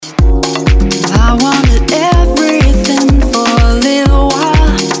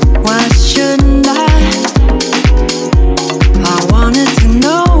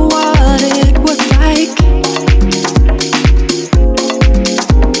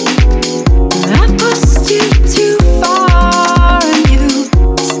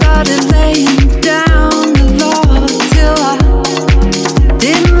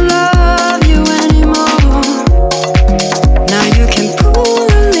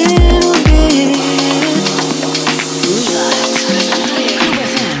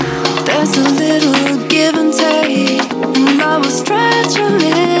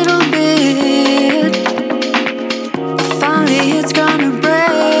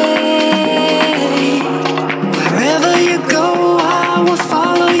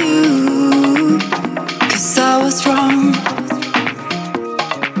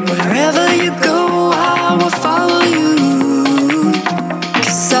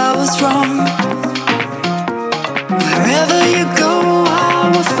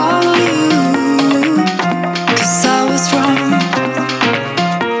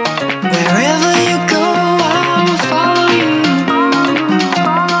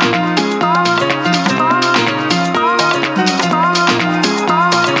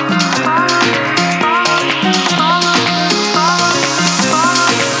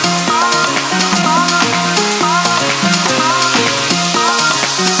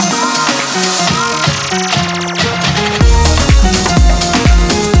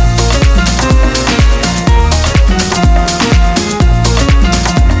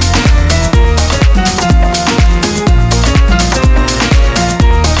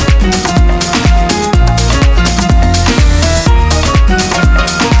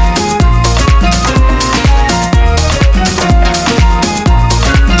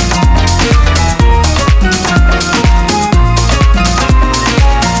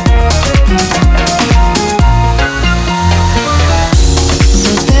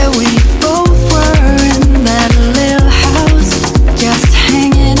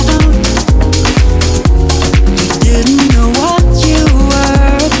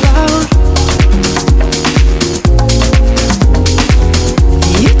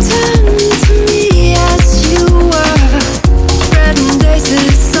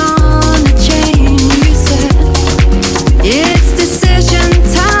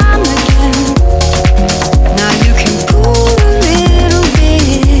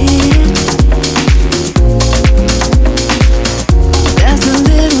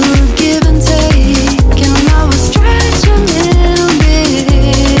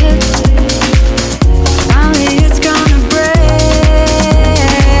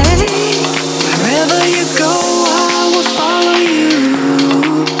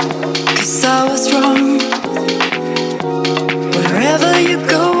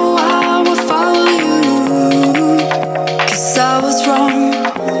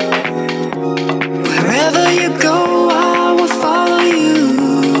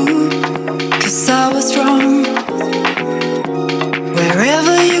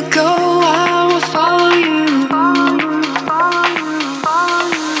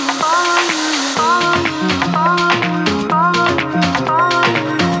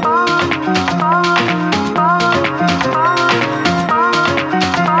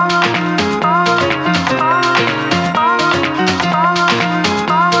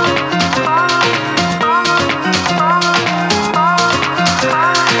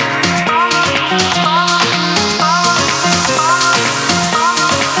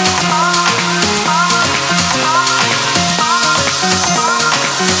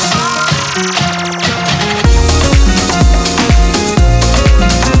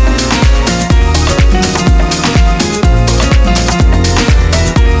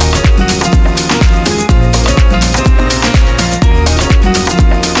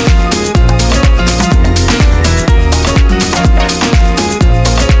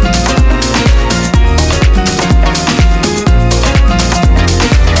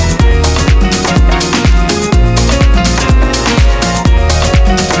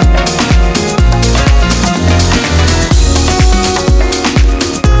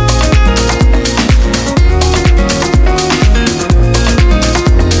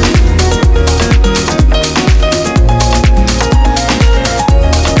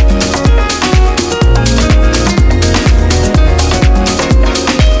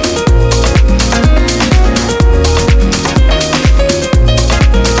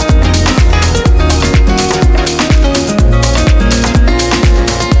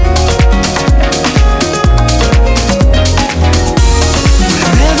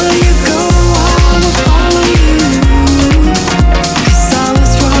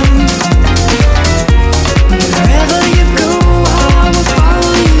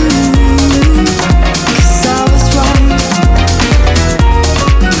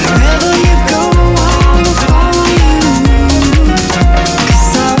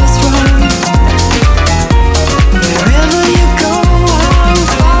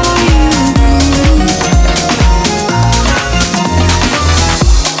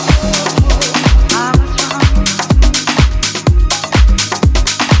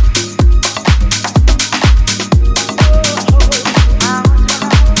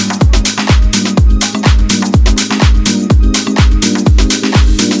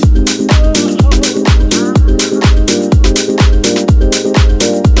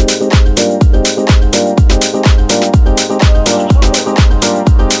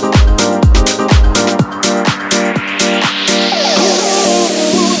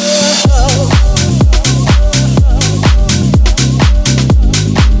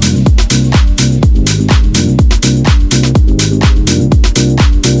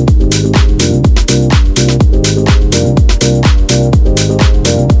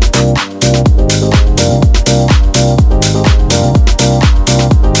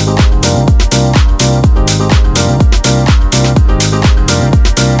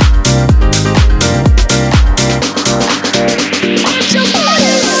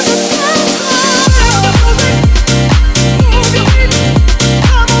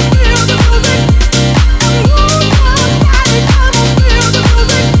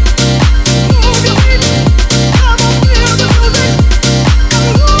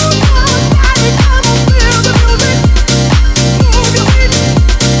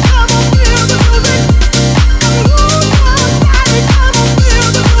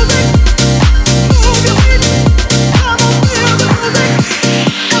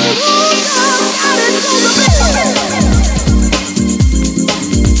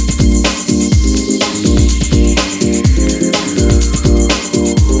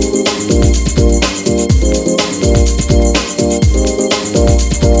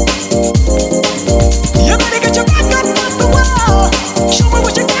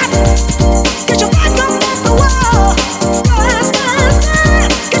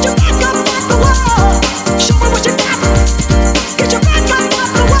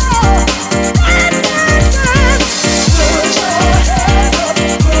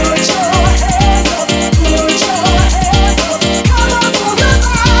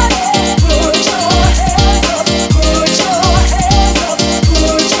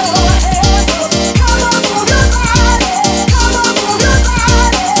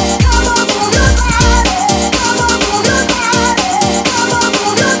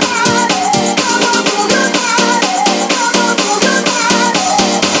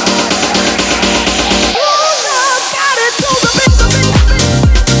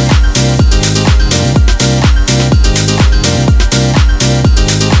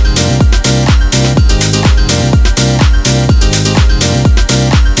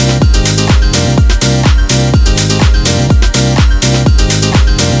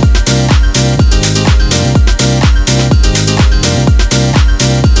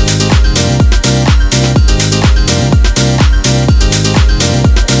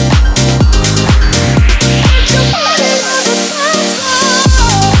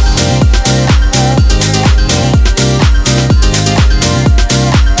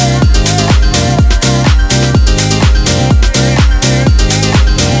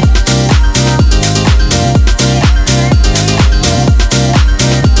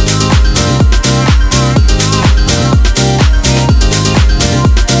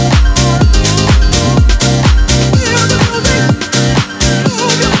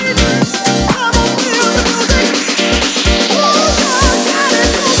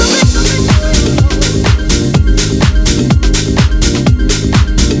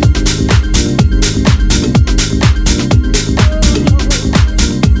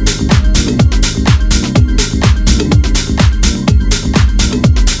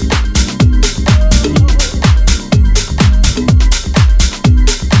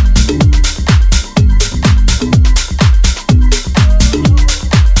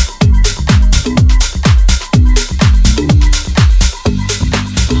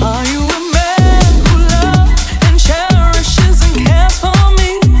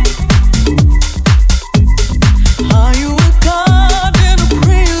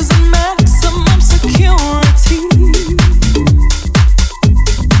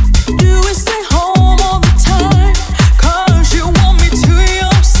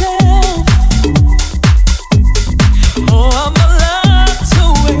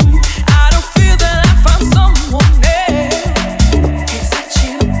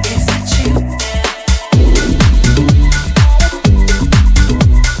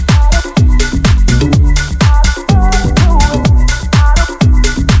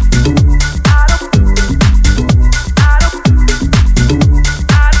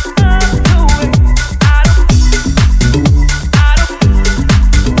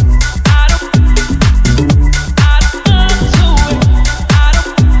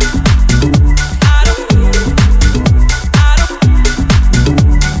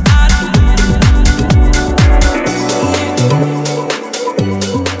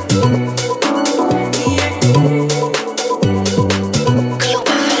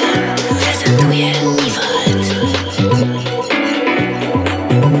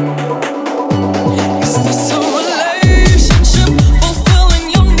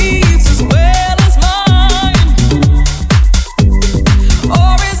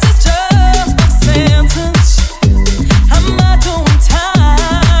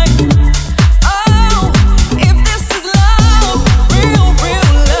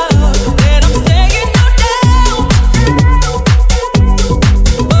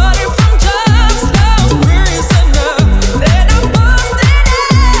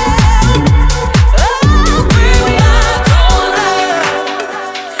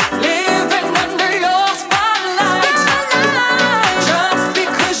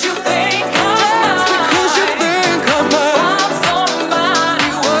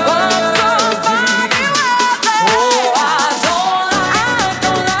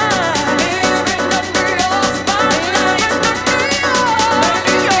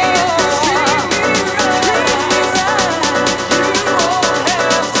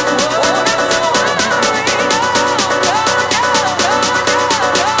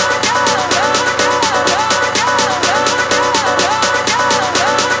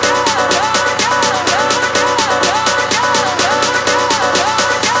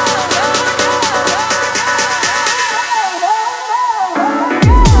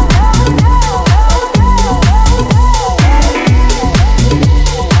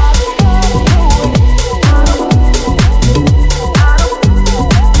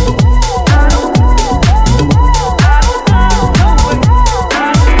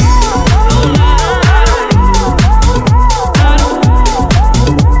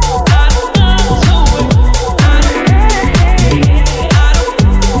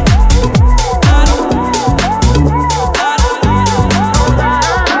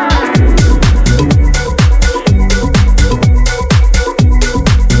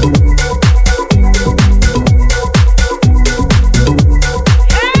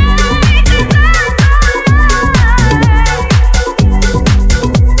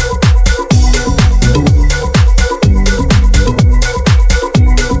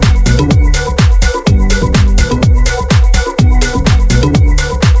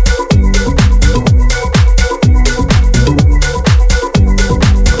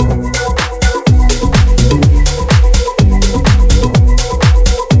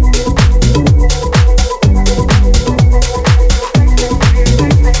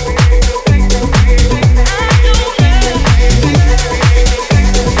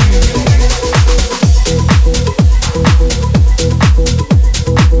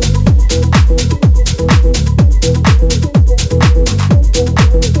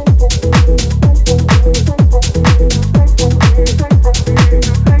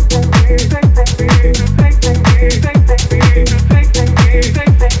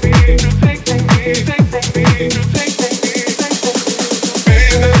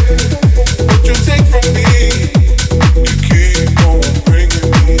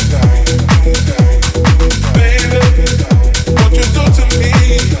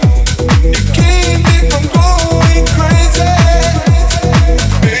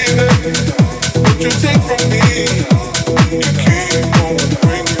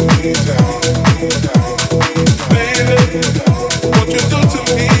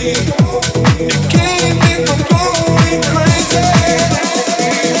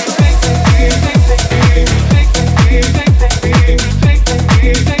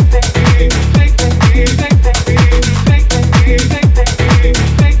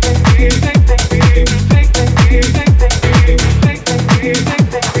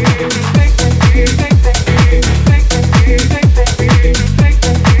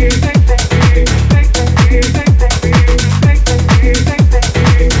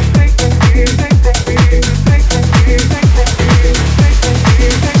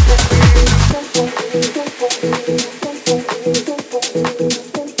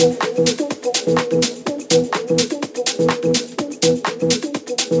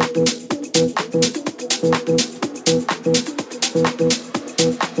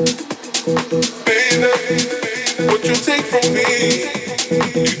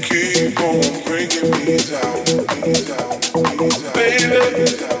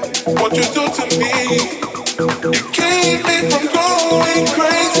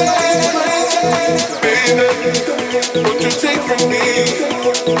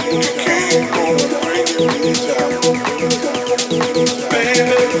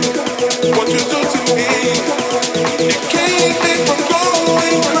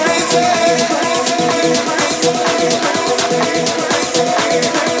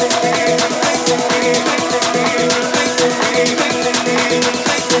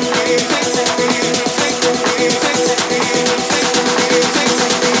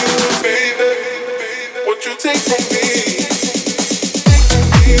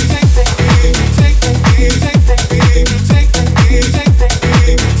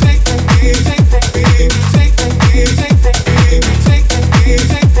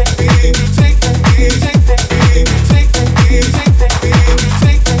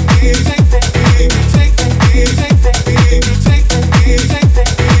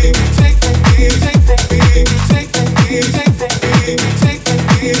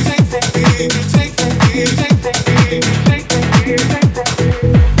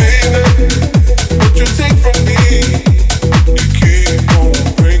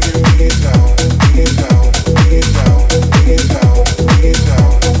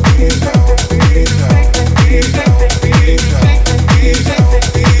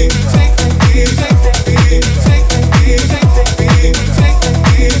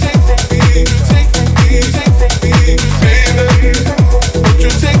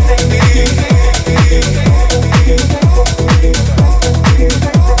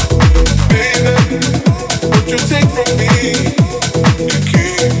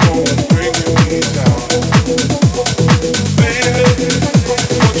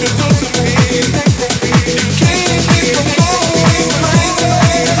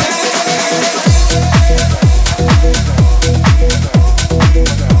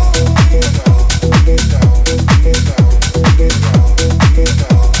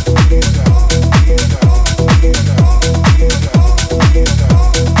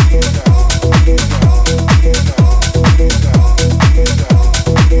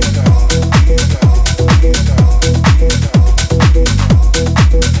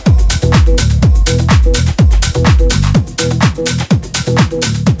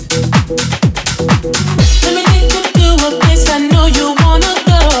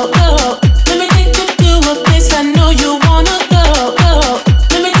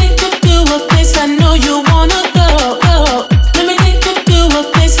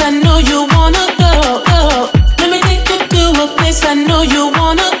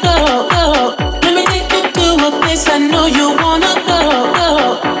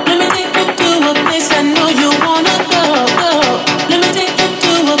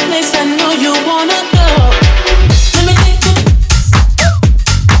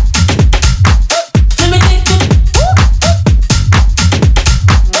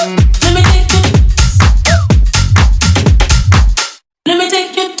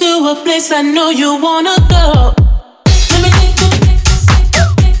I know you wanna go. Let me take you. Let me take you.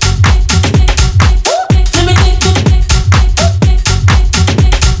 Let me take you. Let me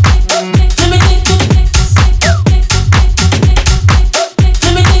take you.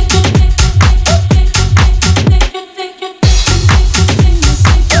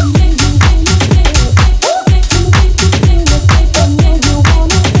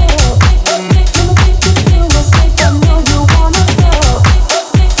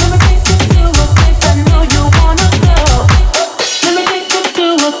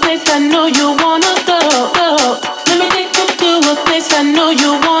 I know you wanna go, go. Let me take you to a place I know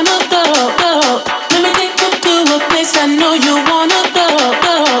you wanna go, go. place I know you wanna go.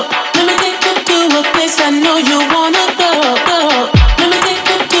 Let me take you to a place I know you wanna go. Let me take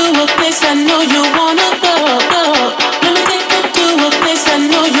you to a place I know you wanna go. Let me take you to a place I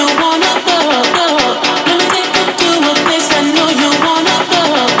know you wanna go. Let me take you to a place I know you wanna go.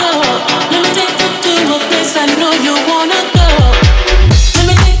 Let me take you to a place I know you wanna go. Let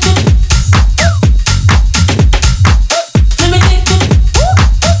me take you. Let me take you.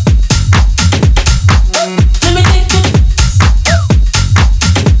 Let me take you.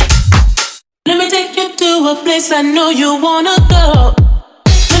 Let me take you to a place I know you wanna go.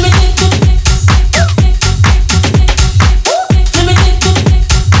 Let me take you. Let me take you. Let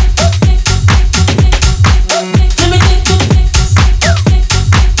me take you.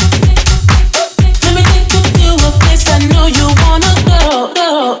 Let me take you to a place I know you wanna go.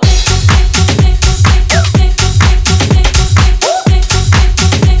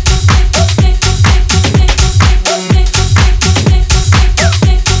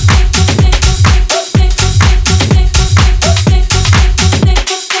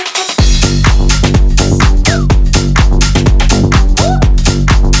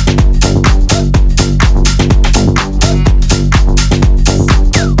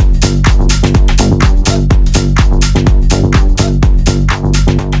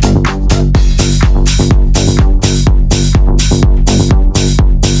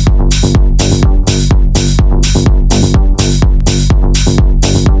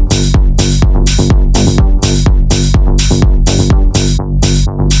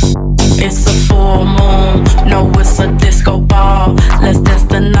 It's a full moon, no, it's a disco ball. Let's dance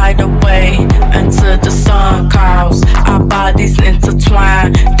the night away until the sun calls. Our bodies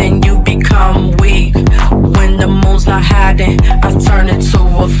intertwine, then you become weak. When the moon's not hiding, I turn into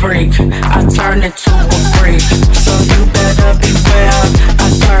a freak. I turn into a freak. So you better beware, I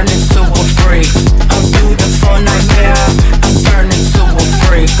turn into a freak. A beautiful nightmare, I turn into a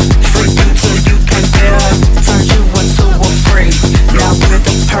freak. Freak you till you can't bear, turn you into a freak. Now we're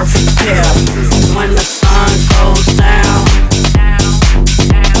the perfect pair. When the sun goes down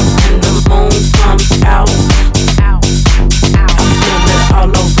and the moon comes out, I feel it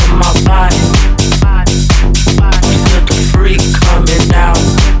all over my body. Feel the freak coming out.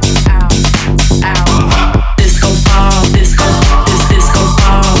 Disco ball, disco, this disco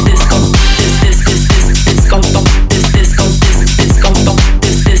ball, disco, this disco, this disco, this disco ball, disco,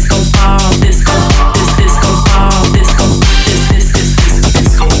 this disco ball, disco, this disco.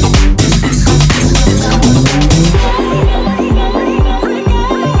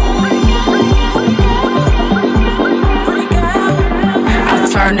 I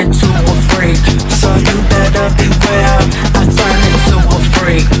turn into a freak, so you better beware. I turn into a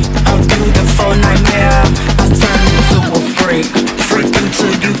freak, a beautiful nightmare. I turn into a freak, freak you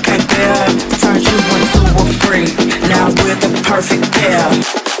till you can't bear. Turn you into a freak. Now we're the perfect pair.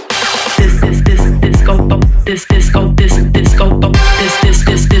 This disco, this disco, this disco, this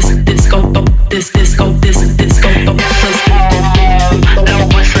disco, this disco, this disco. No,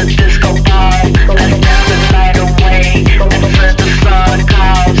 it's a disco ball. Let's dance the night away until the sun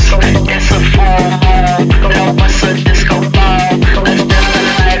calls. It's a full moon. No, it's a disco ball. Let's dance the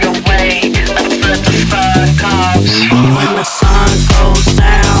night away until the sun calls. When the sun goes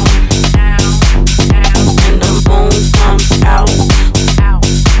down and the moon comes out,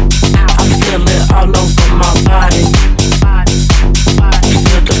 I feel it all over my body.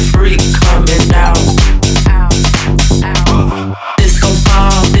 Feel the freak coming out. Disco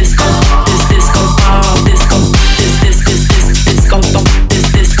ball, disco, this disco ball, disco, this disco, this disco, this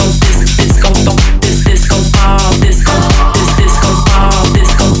disco, this disco ball, disco, this disco ball,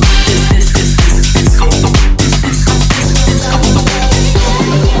 disco, this disco, this disco.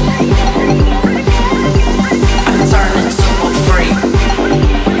 I turn into a freak.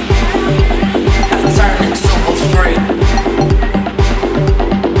 I turn into a freak.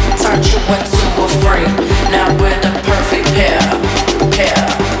 Turn you into a freak. Now we're the perfect pair.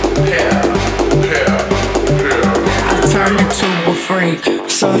 I turn into a freak,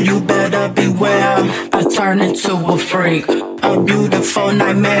 so you better beware. I turn into a freak, a beautiful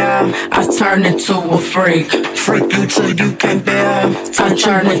nightmare. I turn into a freak, freak you till you can't bear. I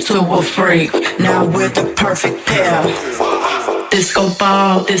turn into a freak, now we're the perfect pair. Disco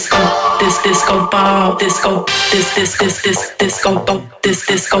ball, disco, this disco ball, disco, this disco, this disco ball, this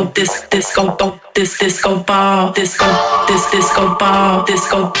disco, this disco ball, this disco, this disco ball,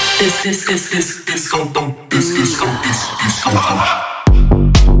 disco, this disco ball, this disco ball.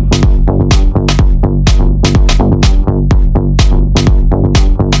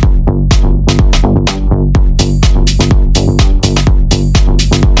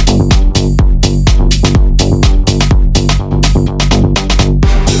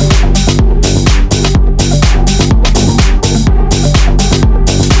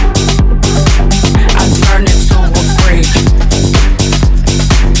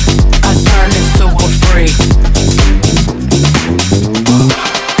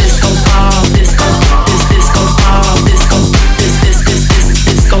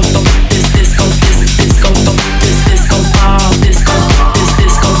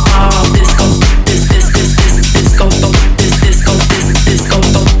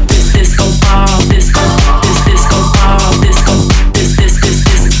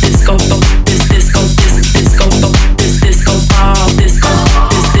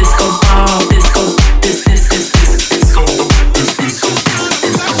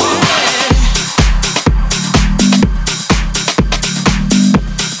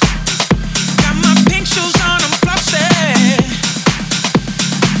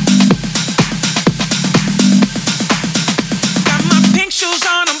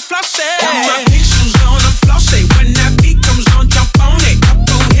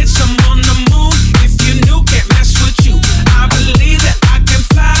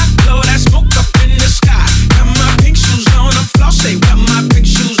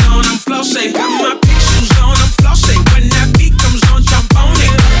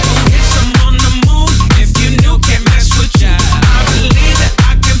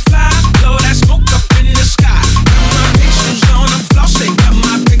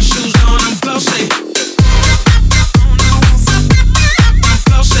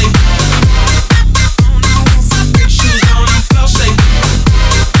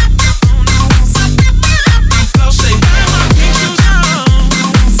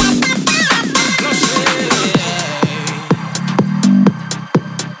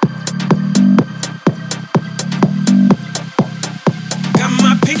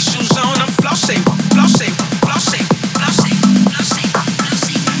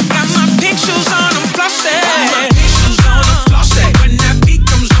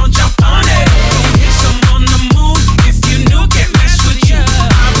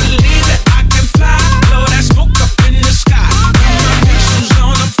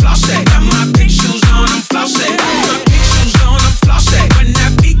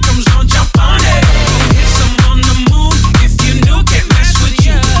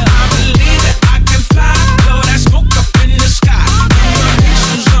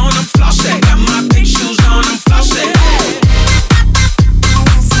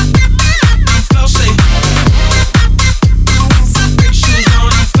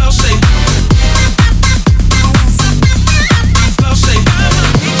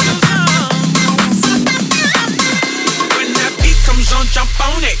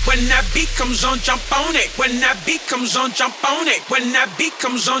 on it. When that beat comes on, jump on it. When that beat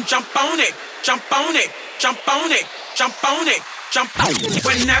comes on, jump on it. Jump on it. Jump on it. Jump on it. Jump on it.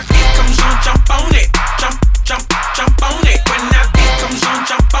 When that beat comes on, jump on it. Jump, jump, jump on it. When that beat comes on,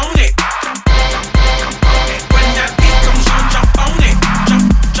 jump on it. When that beat comes on, jump on it. Jump,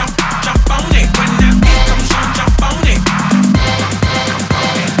 jump, jump on it. When that beat comes on, jump on it.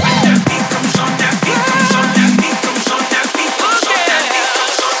 When that beat comes on, that beat comes on, that beat comes on, that beat comes on, that beat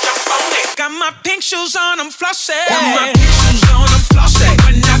comes on, jump on it. Got my pink shoes on, I'm flossing. Got my pink shoes on, I'm flossing.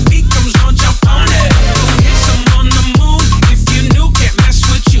 When that beat comes on, jump on it. Hit some on the moon. If you knew, can't mess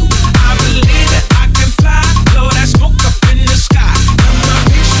with you. I believe that I can fly. Blow that smoke up in the sky. Got my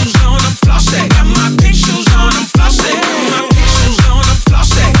pink shoes on,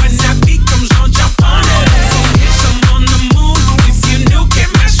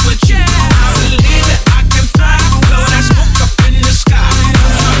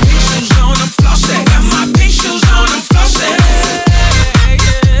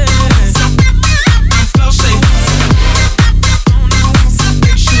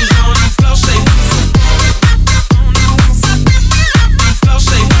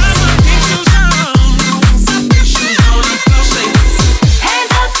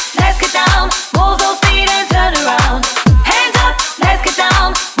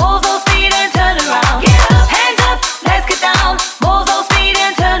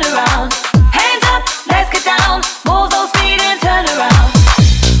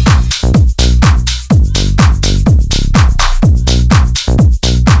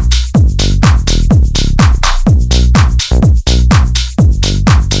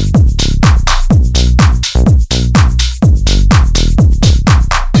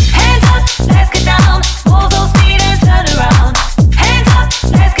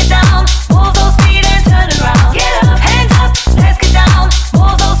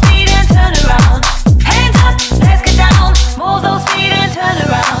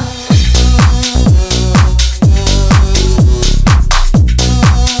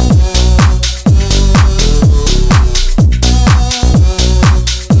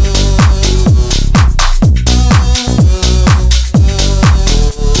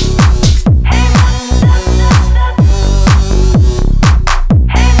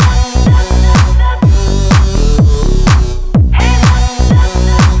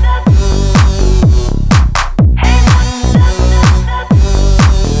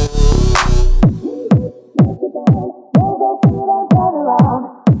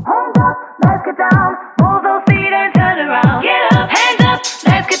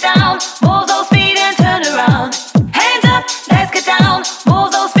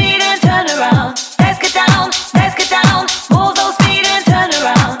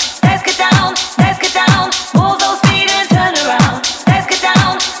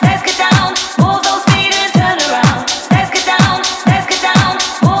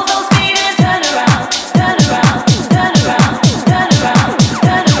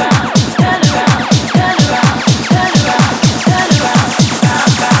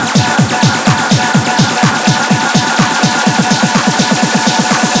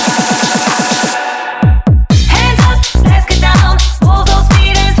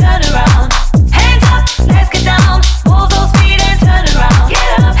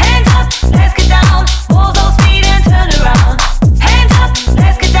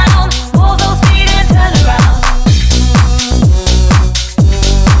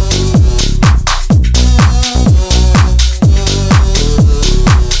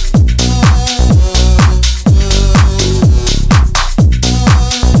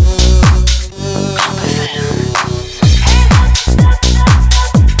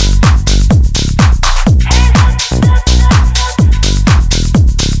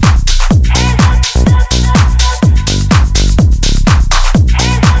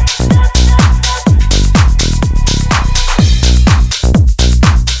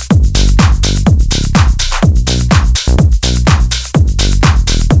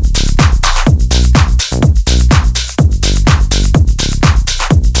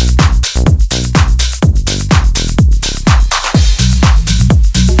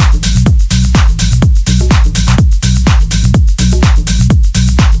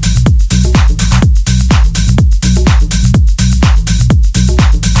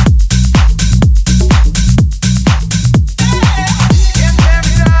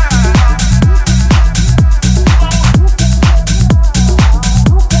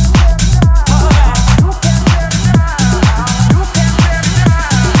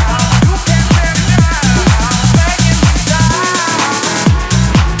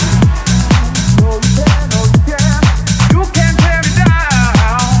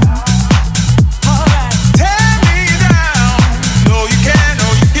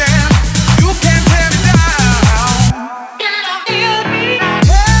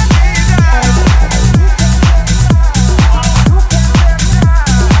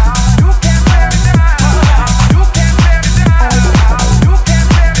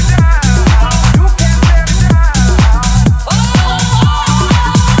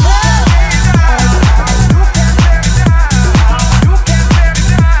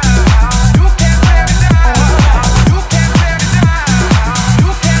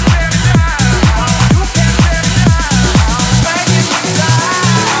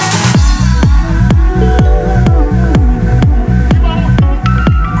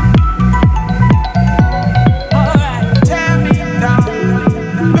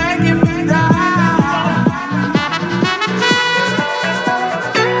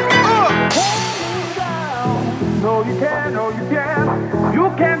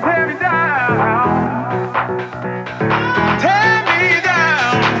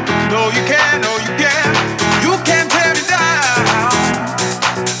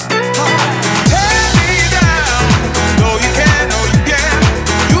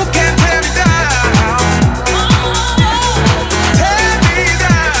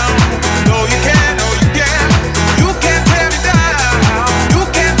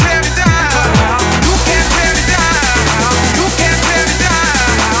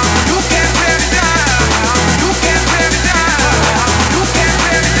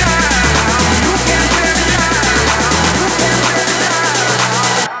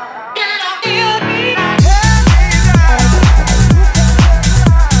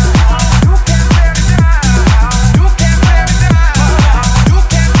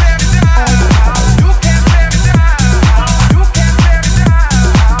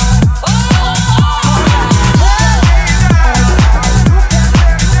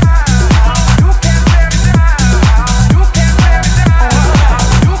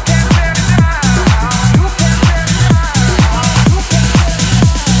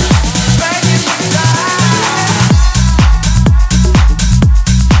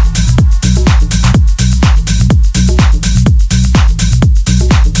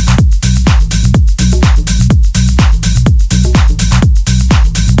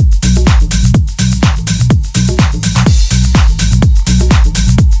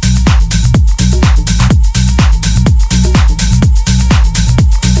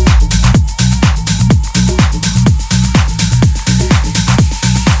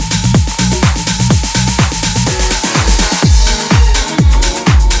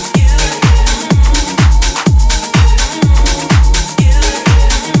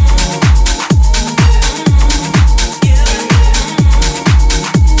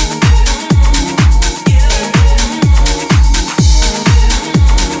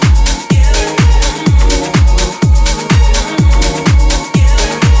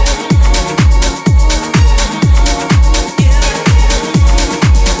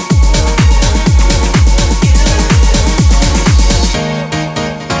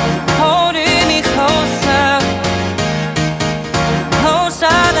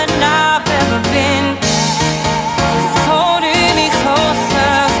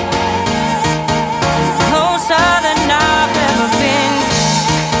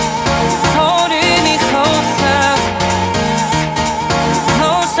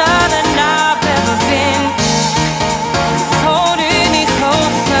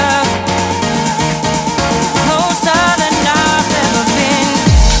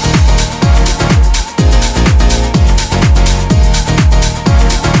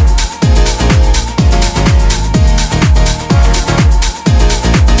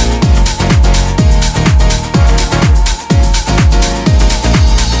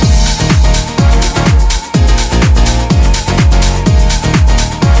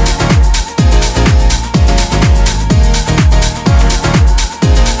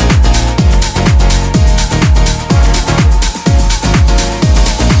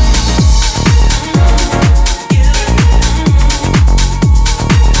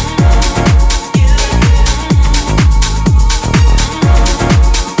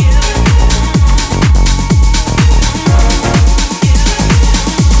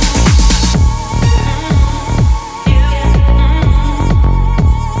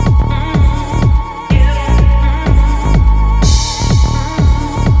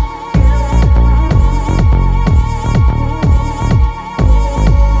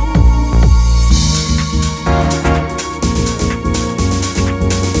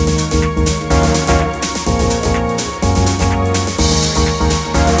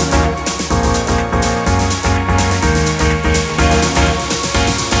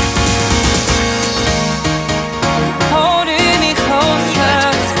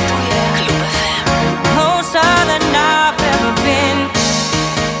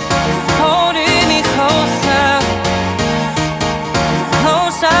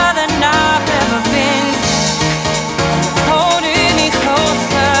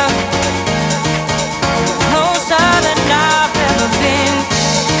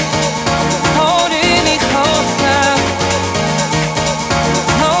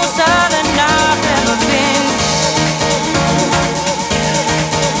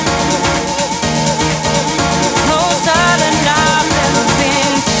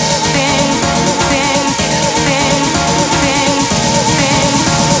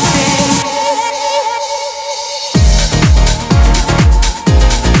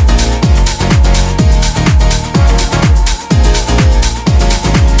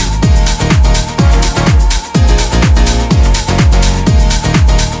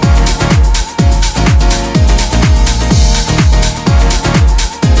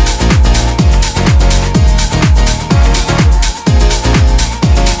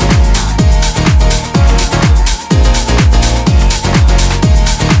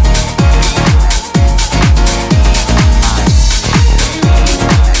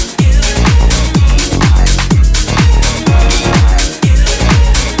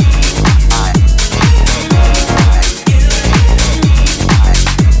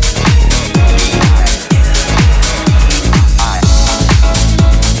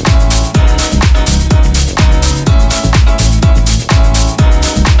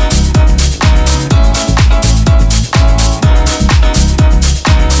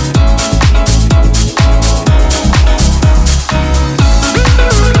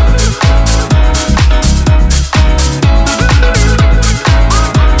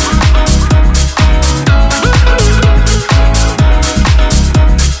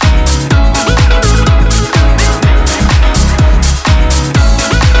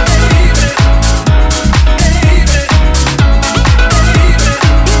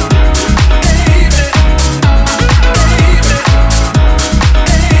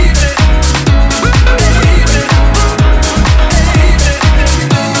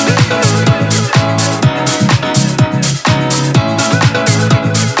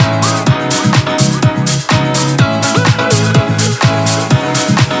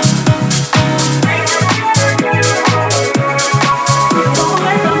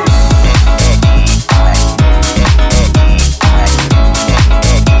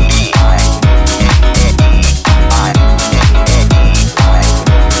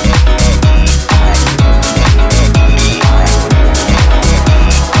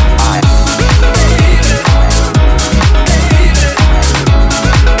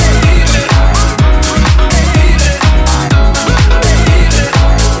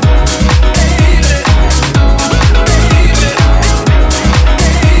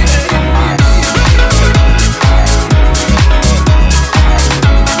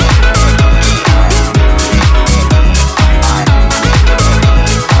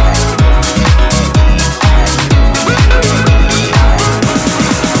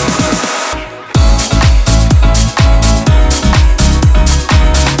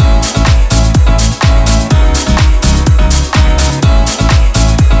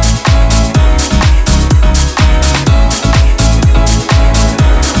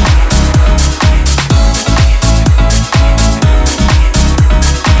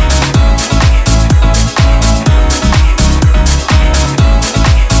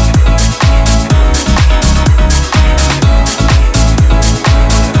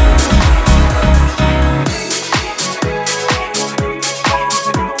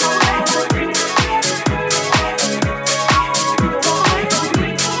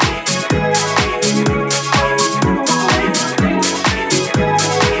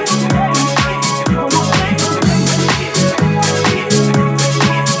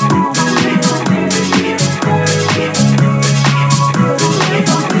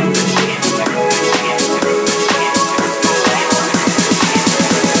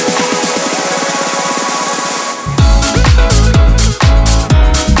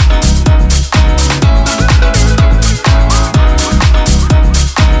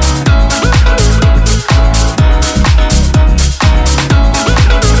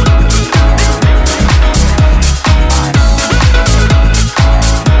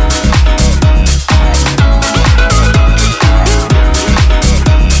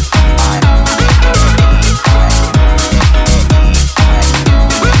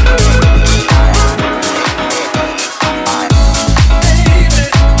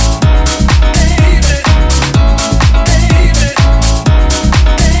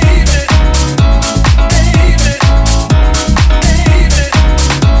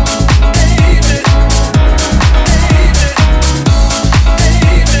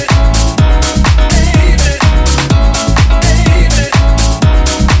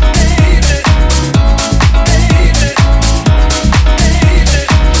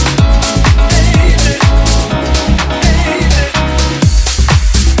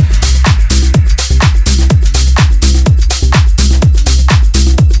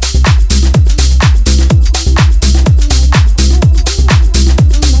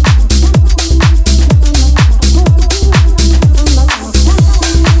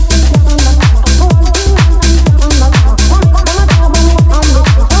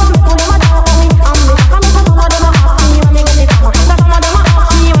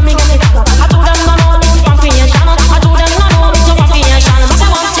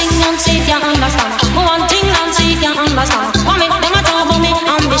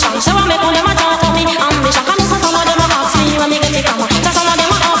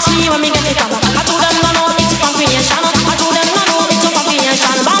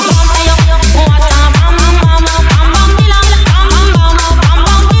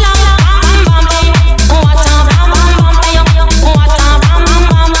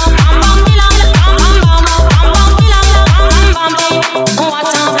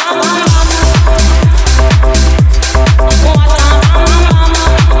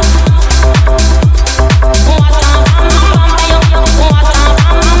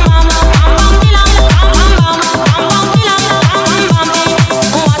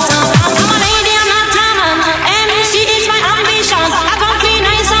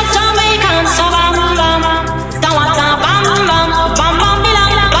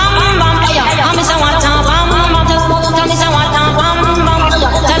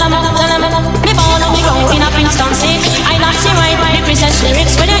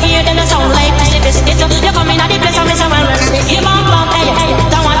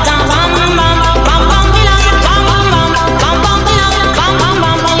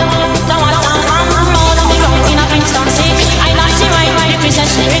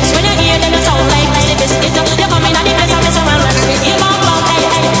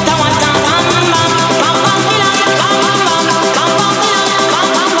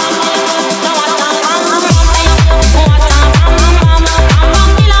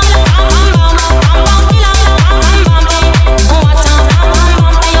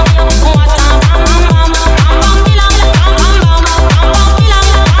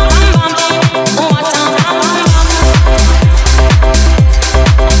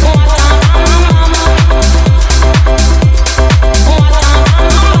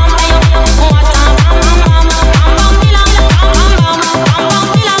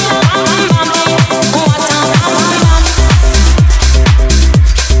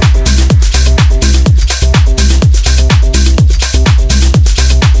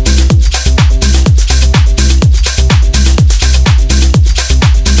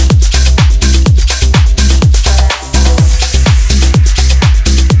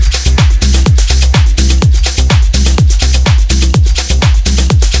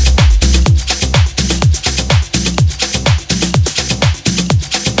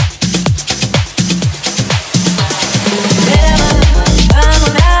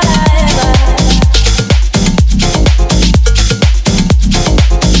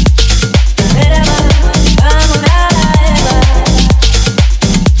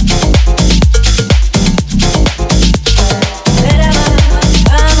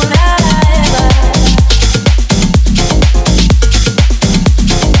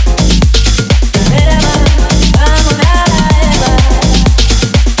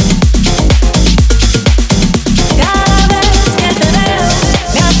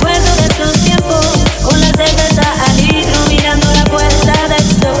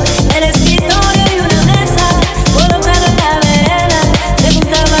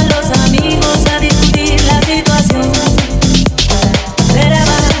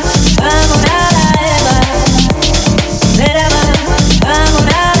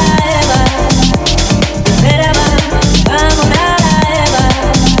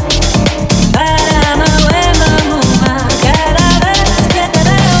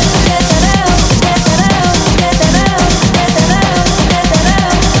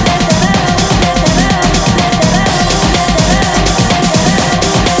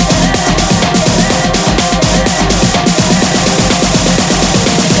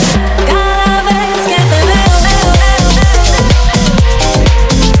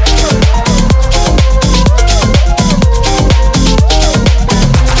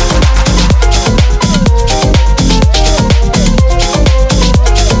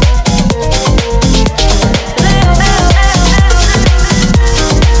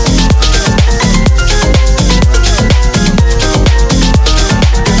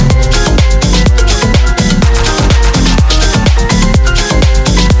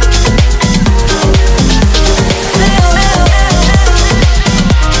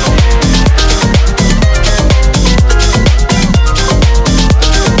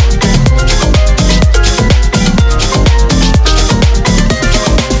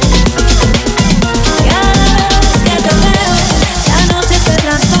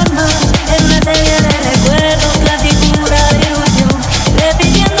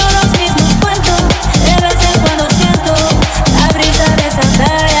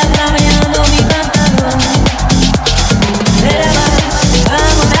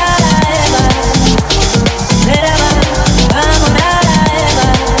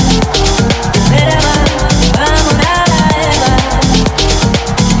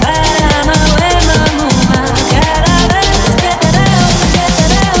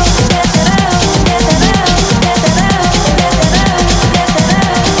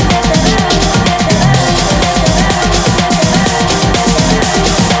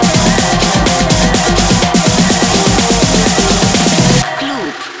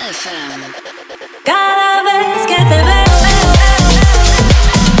 FM. Cada vez que te veo.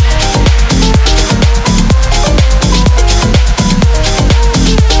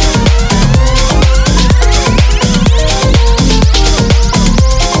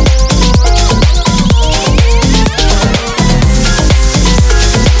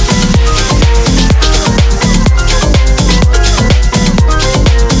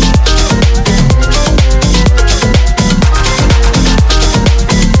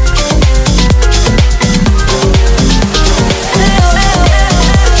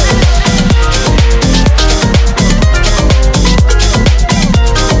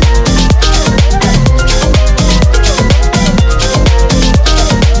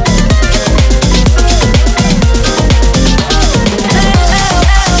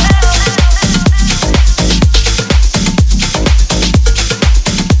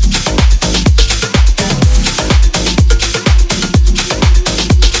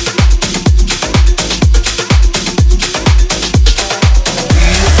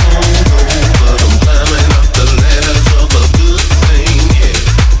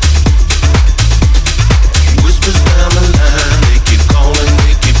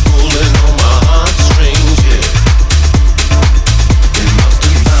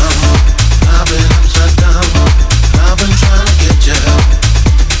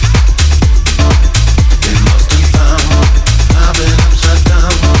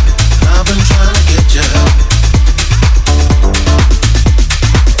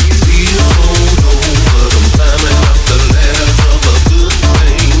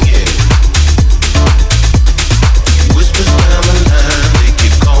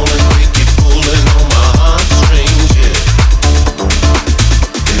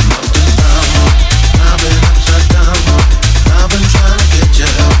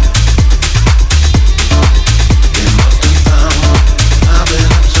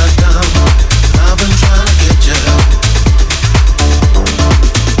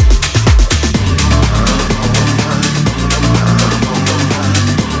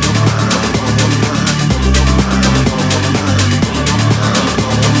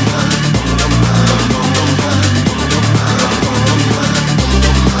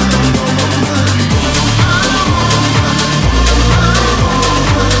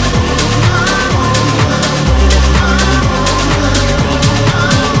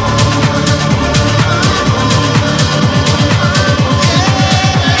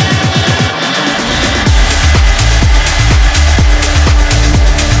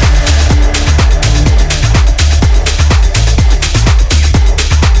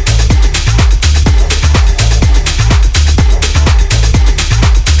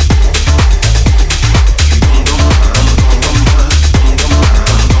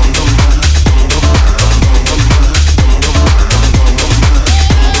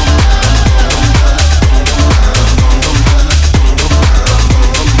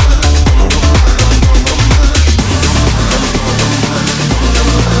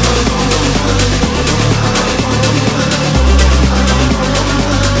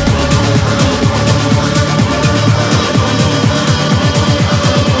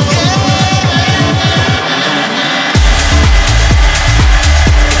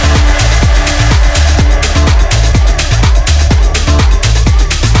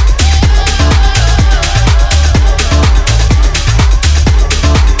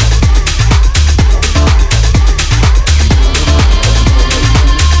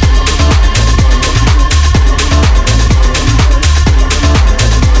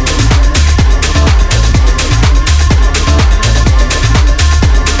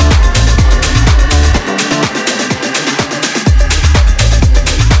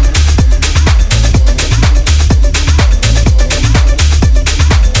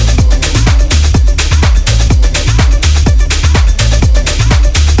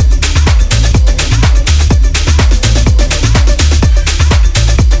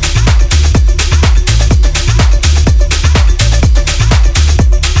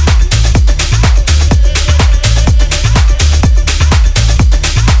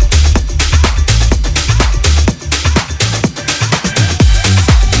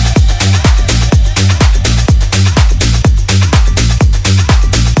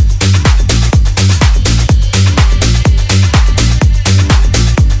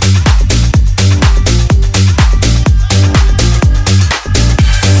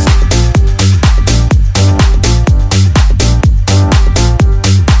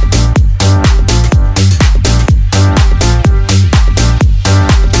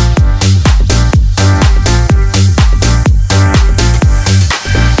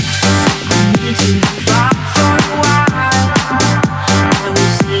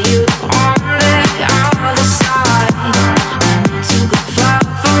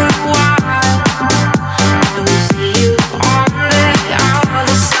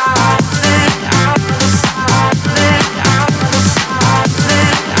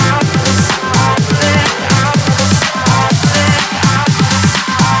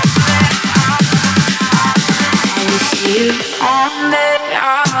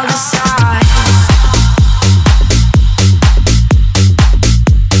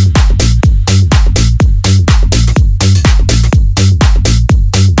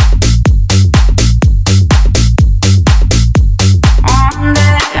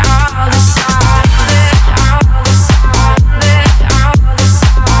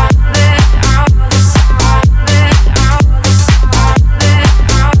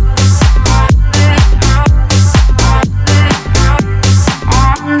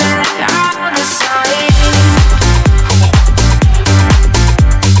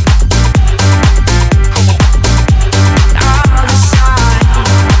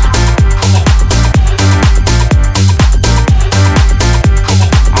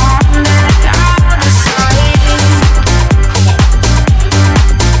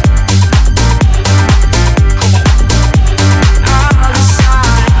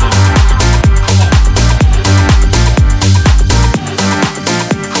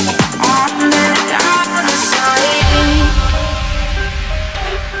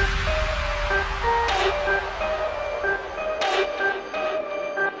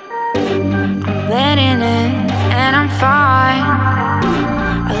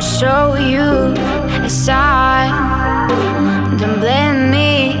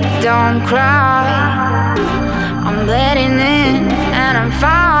 don't cry. I'm letting in and I'm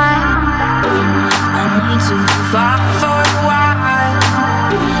fine. I need to move up for a while.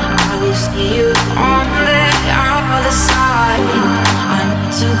 I will see you on the other side. I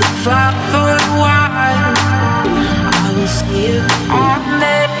need to move up for a while. I will see you on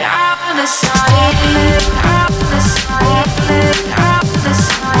the other side. Other side. Other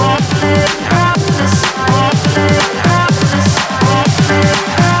side. Other side.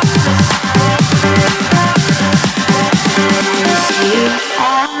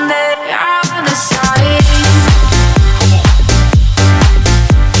 On the other side.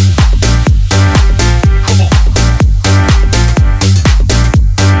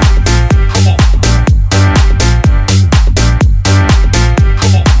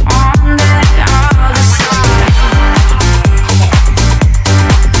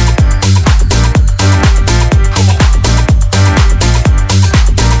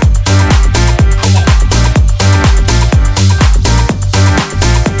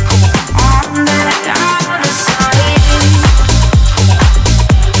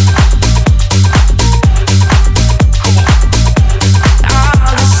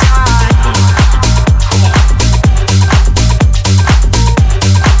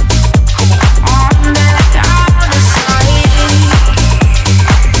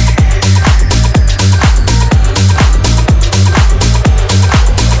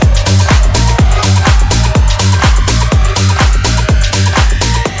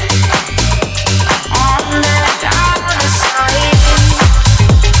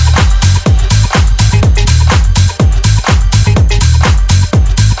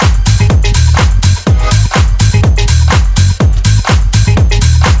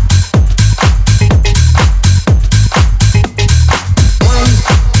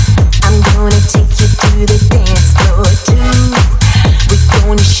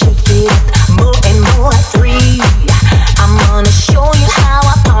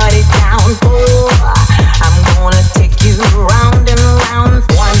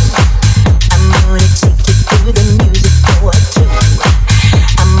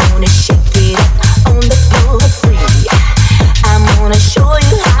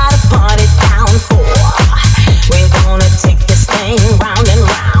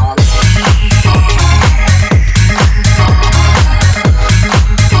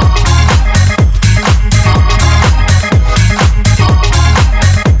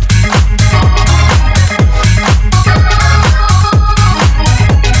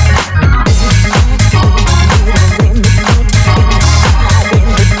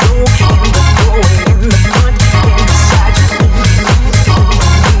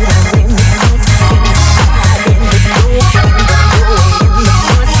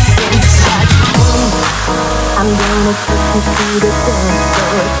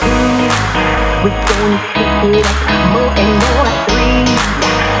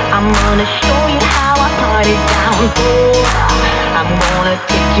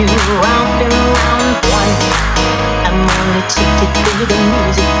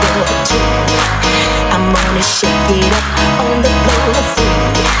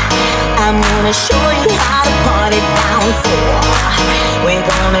 We're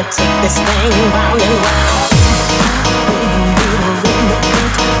gonna take this thing round and round.